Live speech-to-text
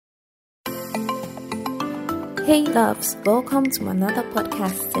Hey loves, welcome to another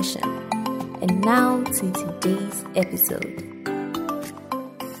podcast session. And now to today's episode.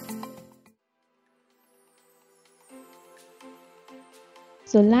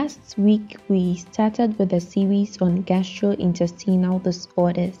 So last week we started with a series on gastrointestinal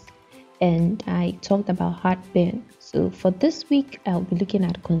disorders and I talked about heartburn. So for this week I'll be looking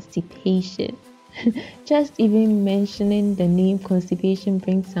at constipation. Just even mentioning the name constipation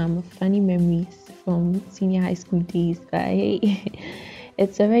brings some funny memories from senior high school days, but hey,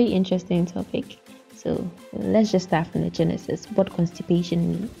 it's a very interesting topic. So let's just start from the genesis. What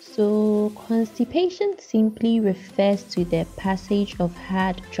constipation means. So constipation simply refers to the passage of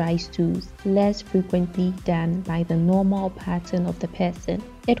hard, dry stools less frequently than by the normal pattern of the person.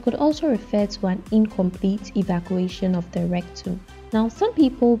 It could also refer to an incomplete evacuation of the rectum. Now, some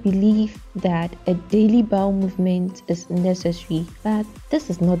people believe that a daily bowel movement is necessary, but this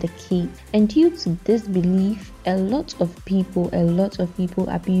is not the case. And due to this belief, a lot of people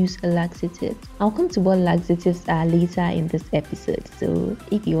abuse laxatives. I'll come to what laxatives are later in this episode. So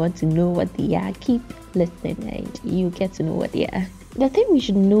if you want to know what they are, keep listening and you get to know what they are. The thing we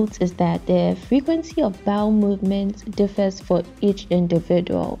should note is that the frequency of bowel movements differs for each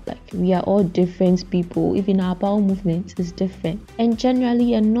individual. Like, we are all different people, even our bowel movement is different. And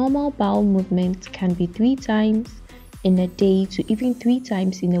generally, a normal bowel movement can be 3 times in a day to even 3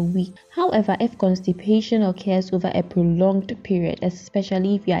 times in a week. However, if constipation occurs over a prolonged period,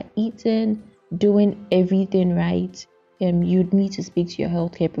 especially if you are eating, doing everything right, you'd need to speak to your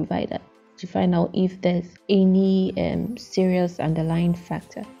healthcare provider to find out if there's any serious underlying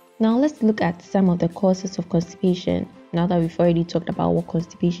factor. Now let's look at some of the causes of constipation now that we've already talked about what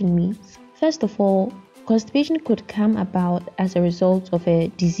constipation means. First of all, constipation could come about as a result of a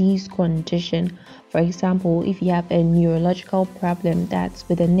disease condition. For example, if you have a neurological problem that's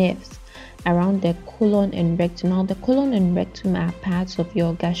with the nerves around the colon and rectum. Now, the colon and rectum are parts of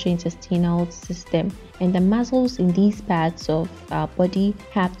your gastrointestinal system, and the muscles in these parts of our body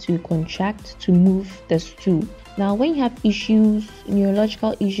have to contract to move the stool. Now, when you have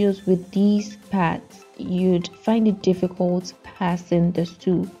neurological issues with these parts, you'd find it difficult passing the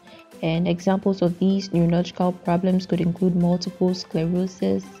stool. And examples of these neurological problems could include multiple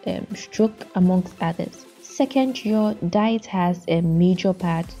sclerosis, stroke, amongst others. Second, your diet has a major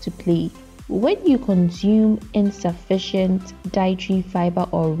part to play. When you consume insufficient dietary fiber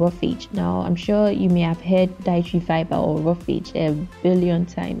or roughage, now I'm sure you may have heard dietary fiber or roughage a billion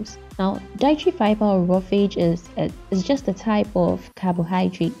times. Now, dietary fiber or roughage is just a type of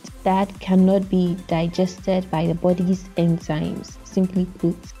carbohydrate that cannot be digested by the body's enzymes, simply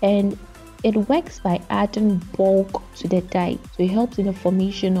put. And it works by adding bulk to the diet. So it helps in the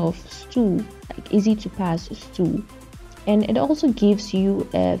formation of stool, like easy to pass stool. And it also gives you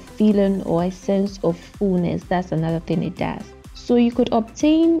a feeling or a sense of fullness. That's another thing it does. So you could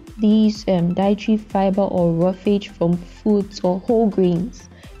obtain these dietary fiber or roughage from foods or whole grains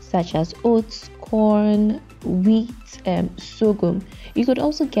such as oats, corn, wheat, sorghum. You could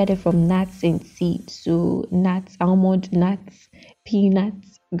also get it from nuts and seeds. So nuts, almond nuts,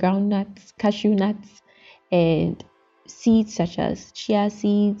 peanuts, groundnuts, cashew nuts, and seeds such as chia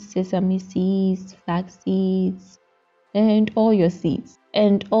seeds, sesame seeds, flax seeds, and all your seeds.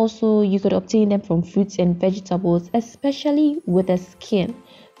 And also you could obtain them from fruits and vegetables, especially with the skin.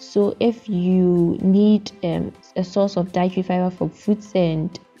 So if you need a source of dietary fiber from fruits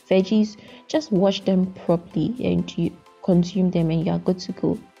and veggies, just wash them properly and you consume them and you are good to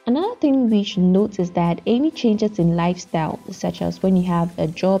go. Another thing we should note is that any changes in lifestyle, such as when you have a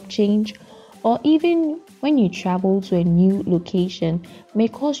job change or even when you travel to a new location, may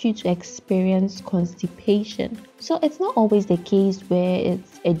cause you to experience constipation. So it's not always the case where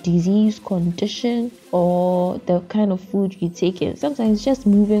it's a disease condition or the kind of food you take in. Sometimes just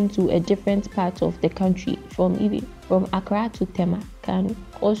moving to a different part of the country from Accra to Tema can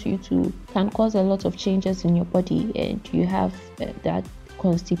cause a lot of changes in your body, and you have that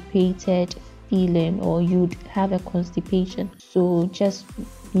constipated feeling, or you'd have a constipation. So just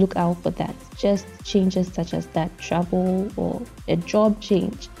look out for that. Just changes such as that, travel or a job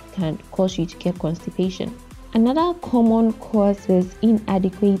change, can cause you to get constipation. Another common cause is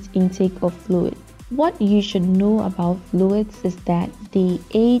inadequate intake of fluid. What you should know about fluids is that they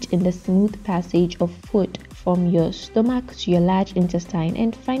aid in the smooth passage of food from your stomach to your large intestine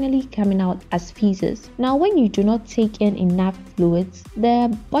and finally coming out as feces. Now, when you do not take in enough fluids,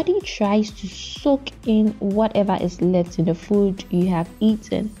 the body tries to soak in whatever is left in the food you have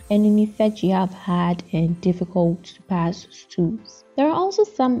eaten, and in effect, you have hard and difficult to pass stools. There are also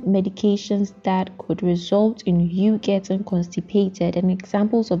some medications that could result in you getting constipated, and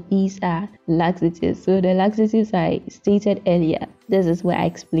examples of these are laxatives. So the laxatives I stated earlier, this is where I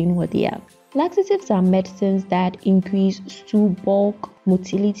explain what they are. Laxatives are medicines that increase stool bulk,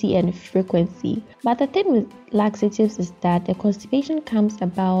 motility, and frequency. But the thing with laxatives is that the constipation comes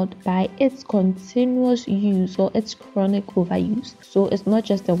about by its continuous use or its chronic overuse. So it's not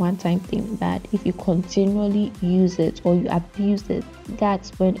just a one-time thing, but if you continually use it or you abuse it,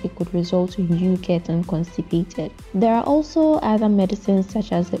 that's when it could result in you getting constipated. There are also other medicines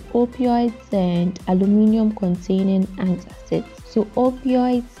such as the opioids and aluminium-containing antacids. So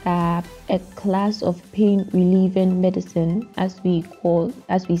opioids are a class of pain relieving medicine, as we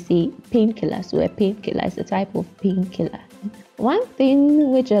say painkiller. So a painkiller is a type of painkiller. One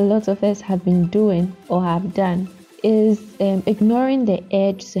thing which a lot of us have been doing or have done is ignoring the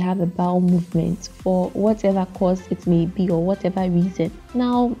urge to have a bowel movement for whatever cause it may be or whatever reason.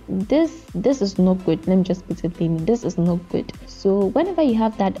 Now, this is not good. Let me just put it plainly. This is not good. So whenever you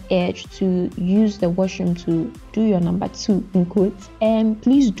have that urge to use the washroom to do your number 2 in quotes,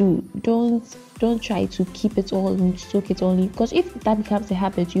 please don't try to keep it all and soak it all in, because if that becomes a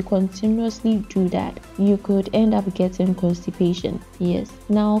habit, you continuously do that, you could end up getting constipation. Yes.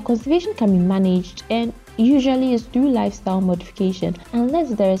 Now, constipation can be managed and usually is through lifestyle modification unless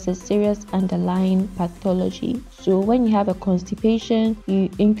there is a serious underlying pathology. So when you have a constipation, you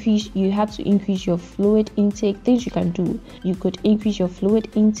have to increase your fluid intake. Things you can do: you could increase your fluid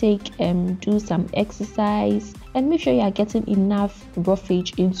intake and do some exercise, and make sure you are getting enough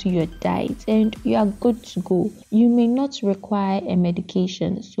roughage into your diet, and you are good to go. You may not require a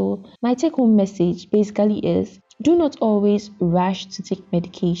medication. So my take-home message basically is: do not always rush to take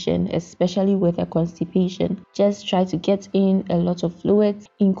medication, especially with a constipation. Just try to get in a lot of fluids,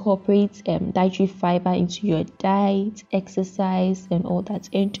 incorporate dietary fiber into your diet, exercise, and all that,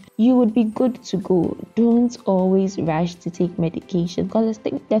 and you would be good to go. Don't always rush to take medication, because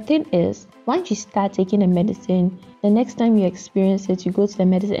the thing is, once you start taking a medicine, the next time you experience it, you go to the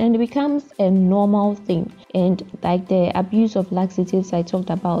medicine and it becomes a normal thing. And like the abuse of laxatives I talked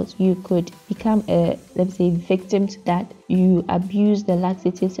about, you could become let's say, victim to that. You abuse the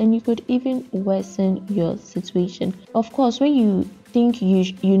laxatives and you could even worsen your situation. Of course, when you think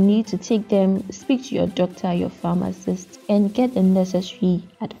you need to take them, speak to your doctor, your pharmacist, and get the necessary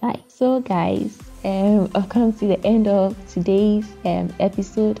advice. So guys, I've come to the end of today's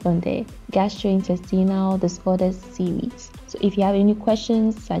episode on the gastrointestinal disorders series. So if you have any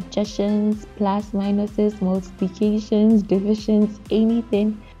questions, suggestions, plus, minuses, multiplications, divisions,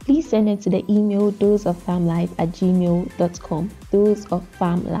 anything, please send it to the email doseoffarmlife@gmail.com,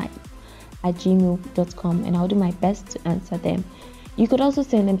 doseoffarmlife@gmail.com, and I'll do my best to answer them. You could also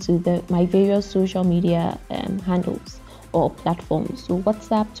send them to my various social media handles or platforms. So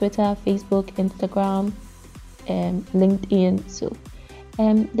WhatsApp, Twitter, Facebook, Instagram, LinkedIn. So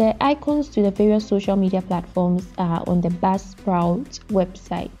the icons to the various social media platforms are on the Buzzsprout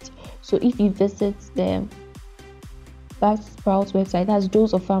website. So if you visit the Buzzsprout website, that's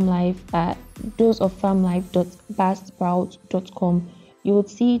doseoffarmlife.buzzsprout.com, you would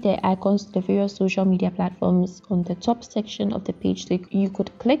see the icons to the various social media platforms on the top section of the page. So you could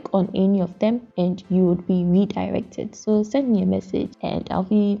click on any of them and you would be redirected. So send me a message and I'll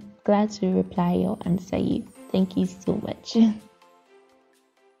be glad to reply or answer you. Thank you so much.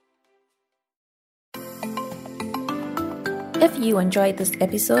 If you enjoyed this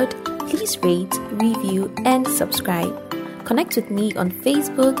episode, please rate, review, and subscribe. Connect with me on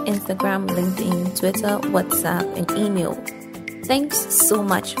Facebook, Instagram, LinkedIn, Twitter, WhatsApp, and email. Thanks so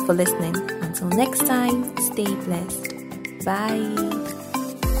much for listening. Until next time, stay blessed. Bye.